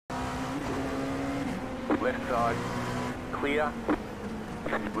Left side, clear.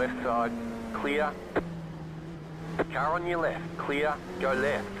 Left side, clear. Car on your left, clear, go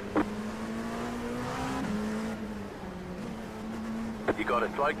left. You got a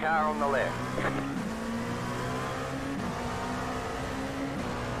slow car on the left.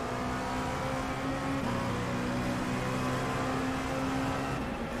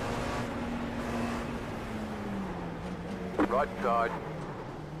 Right side,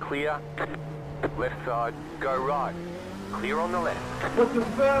 clear. Left side, go right. Clear on the left. What the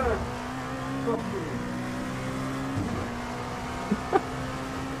fuck?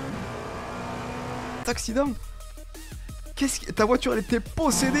 Accident. Qu'est-ce que... Ta voiture elle était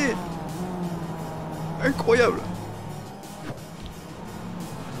possédée. Incroyable.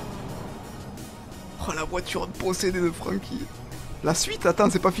 Oh la voiture possédée de Frankie. La suite, attends,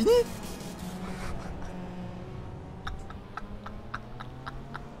 c'est pas fini?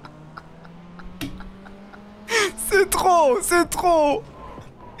 C'est trop, c'est trop.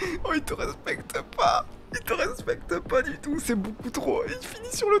 Oh, il te respecte pas. Il te respecte pas du tout, c'est beaucoup trop. Il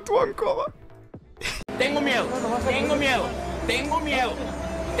finit sur le toit encore. Tengo miedo, tengo miedo, tengo miedo,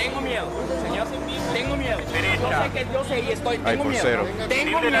 tengo miedo, señor, tengo miedo. Yo sé que yo sé y estoy, tengo miedo,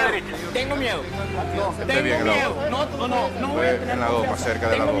 tengo miedo, tengo miedo, tengo miedo. No voy a tener en la goma, cerca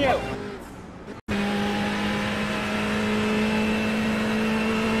de la tengo goma. miedo.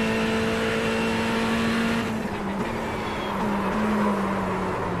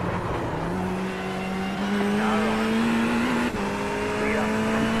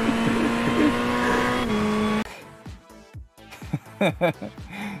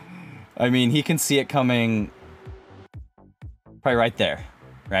 I mean, he can see it coming probably right there,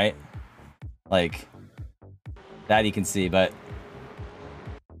 right? Like, that he can see, but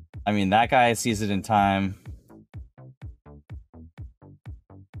I mean, that guy sees it in time.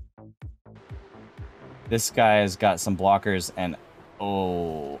 This guy has got some blockers and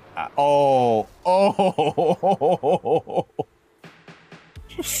oh.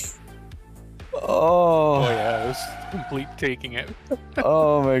 Oh yeah, it was complete taking it.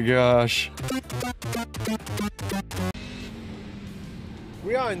 Oh my gosh.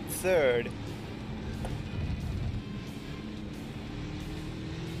 We are in third.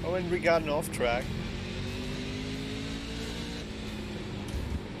 Oh, and we got an off track.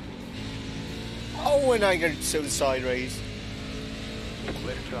 Oh, and I got so sideways.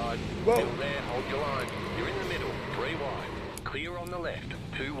 Left side, Whoa. still there, hold your line. You're in the middle, 3 wide. Clear on the left,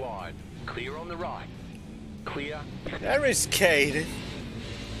 2 wide. Clear on the right. Clear. That is Cade.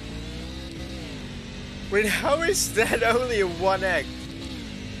 Wait, how is that only a 1x?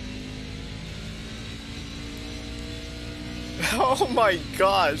 Oh my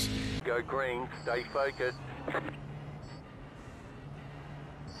gosh. Go green, stay focused.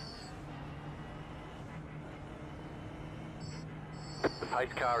 The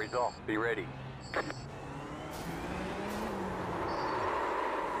pace car is off, be ready.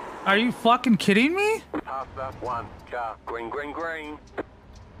 Are you fucking kidding me? Pass that 1 car, green, green, green.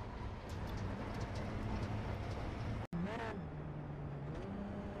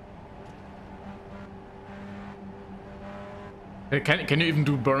 Hey, can you even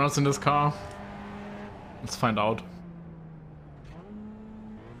do burnouts in this car? Let's find out.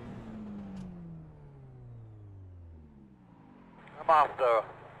 I'm off the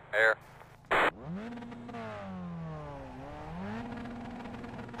air.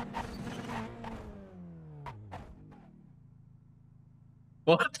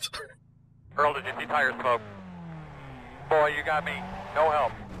 What? Earl, did you see tire smoke? Boy, you got me. No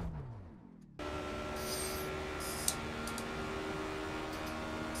help.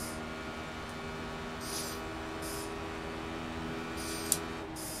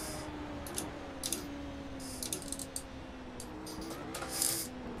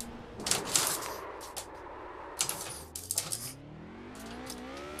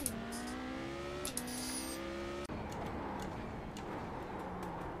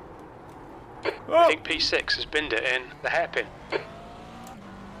 I think P6 has binned it in the hairpin.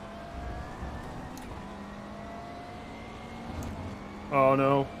 Oh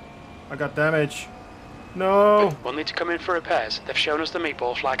no, I got damage. No, We'll need to come in for repairs. They've shown us the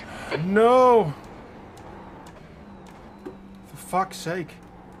meatball flag. no. For fuck's sake.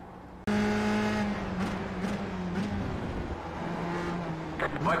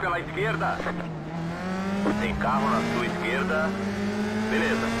 Vai pela esquerda. Tem carro na sua esquerda.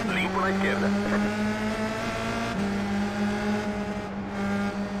 Beleza, limpo na esquerda.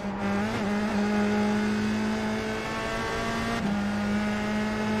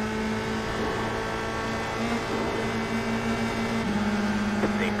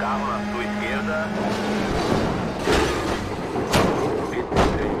 Tem carro na sua esquerda.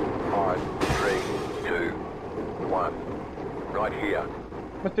 one. Right here.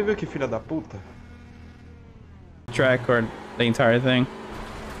 Mas tu viu que filha da puta? Track or the entire thing.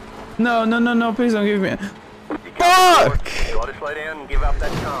 No, no, no, no, please don't give me. You can't afford it. Gotta slow down and give up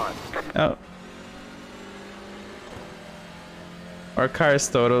that time. Oh. Our car is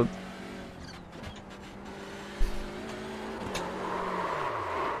totaled.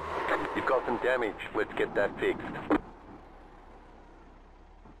 You've got some damage. Let's get that fixed.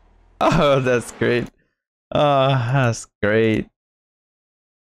 Oh, that's great. Oh, that's great.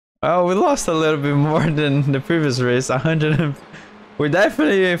 Well, we lost a little bit more than the previous race. 100 and... We're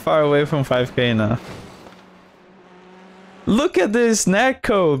definitely far away from 5k now. Look at this net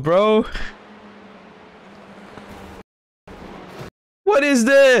code, bro. What is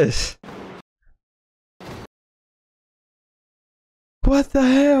this? What the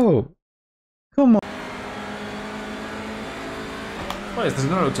hell? Come on. Oye, esta es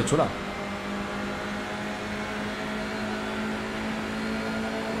una lucha chula.